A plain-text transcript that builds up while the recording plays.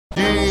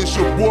It's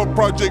your boy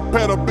Project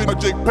Pat up in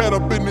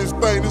this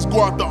thing. Let's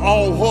go out to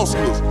all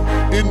hustlers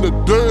in the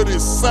dirty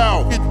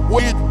South,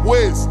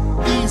 West,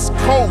 East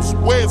Coast,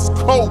 West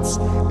Coast.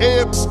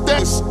 Every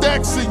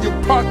stacks in your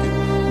pocket.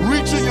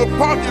 Reach in your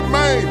pocket,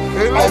 man,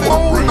 and let it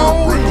bring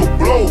a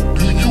blow.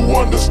 Do you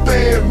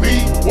understand me?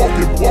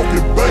 Walking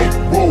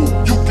bankroll.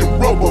 You can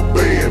rubber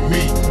band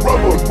me,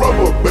 rubber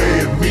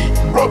band me,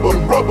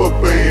 rubber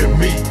band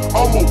me.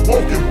 I'm a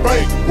walking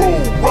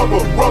bankroll,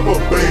 rubber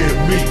band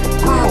me.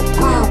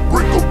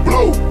 Bring a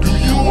blow. Do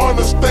you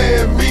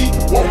understand me?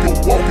 Walking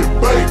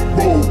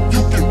bankroll.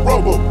 You can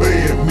rubber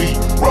band me,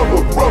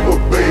 rubber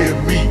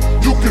band me.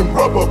 You can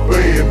rubber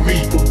band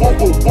me.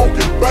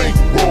 Walking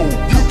bankroll.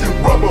 You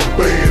can rubber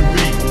band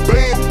me.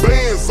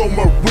 Bands on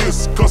my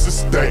wrist, cause it's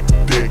stacked,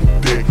 deck.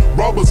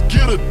 Robbers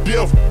get a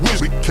death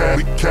wish, we cow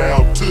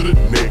to the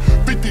neck.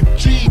 50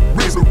 G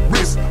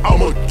wrist,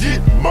 I'ma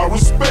get my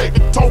respect.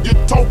 You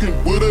talking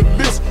with a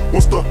list,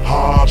 wants the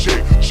hard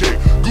check.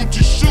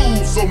 Gucci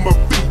shoes on my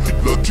feet,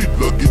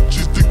 luggage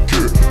is the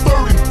gear.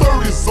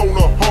 30s on a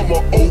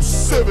Hummer,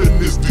 07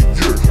 is the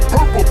year.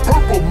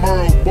 Purple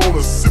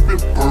marijuana, sipping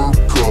per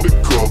cup.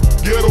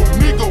 Ghetto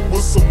nigga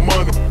with some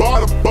money,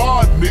 bar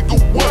nigga,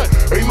 what?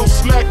 Ain't no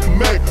slacking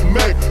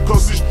Mac,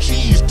 cause it's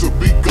cheese to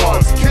be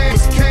God's.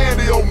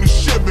 Candy on the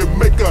Chevy,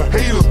 make a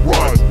hater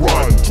run.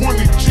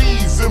 20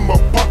 G's in my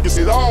pockets,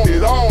 it all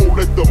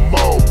at the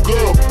mall.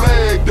 Girl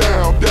flag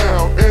down,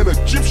 and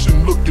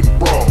Egyptian looking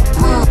bra.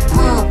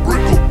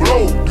 Brick a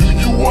blow, do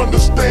you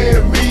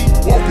understand me?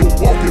 Walking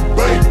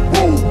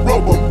bankroll,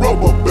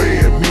 rubber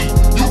band me.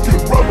 You can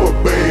rubber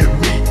band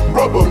me,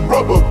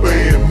 rubber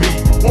band me.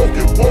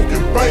 Walking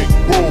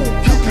bankroll,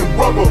 you can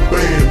rubber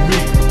band me.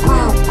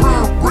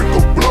 Brick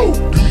a blow,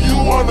 do you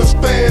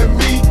understand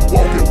me?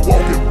 Walking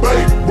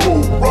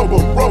bankroll,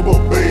 rubber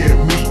band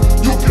me.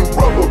 You can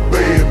rubber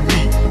band me,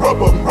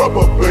 rubber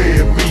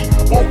band me.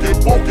 Walking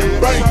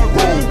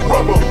bankroll,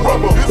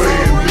 rubber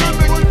band me.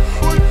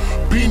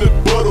 Peanut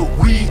butter,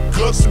 reed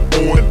guts, and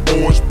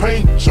orange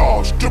paint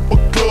job. Stripper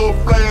club,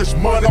 flash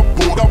money, I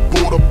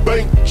pulled a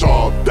bank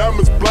job.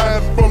 Diamonds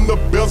blind from the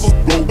bezels,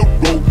 roll,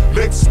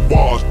 Lex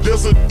bars,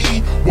 Desert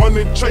E, one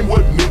in chain,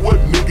 what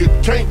nigga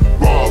can't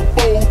rob.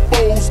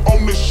 Foes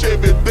on the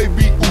Chevy, they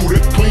be ooh,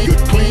 that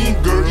clean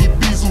girl.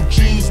 Ibizu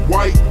jeans,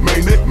 white,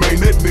 man, that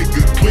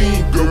nigga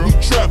clean girl. We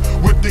trap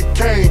with the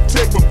cane,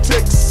 tech from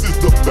Texas,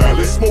 the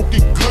valley.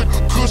 Smoking good,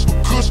 kush,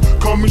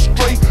 coming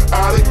straight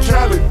out of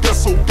Cali.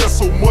 That's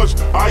so much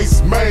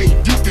ice, man,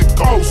 you can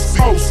go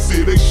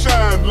see. They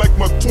shine like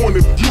my 20,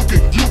 you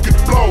can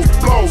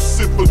blow,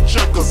 sip a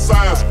checker,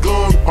 size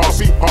gun,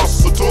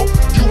 hospital.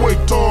 You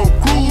ain't Tom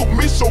Cruise,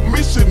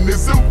 mission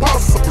is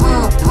impossible.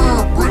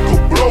 Brick a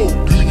blow,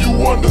 do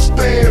you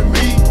understand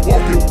me?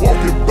 Walking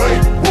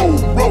bankroll,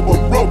 rubber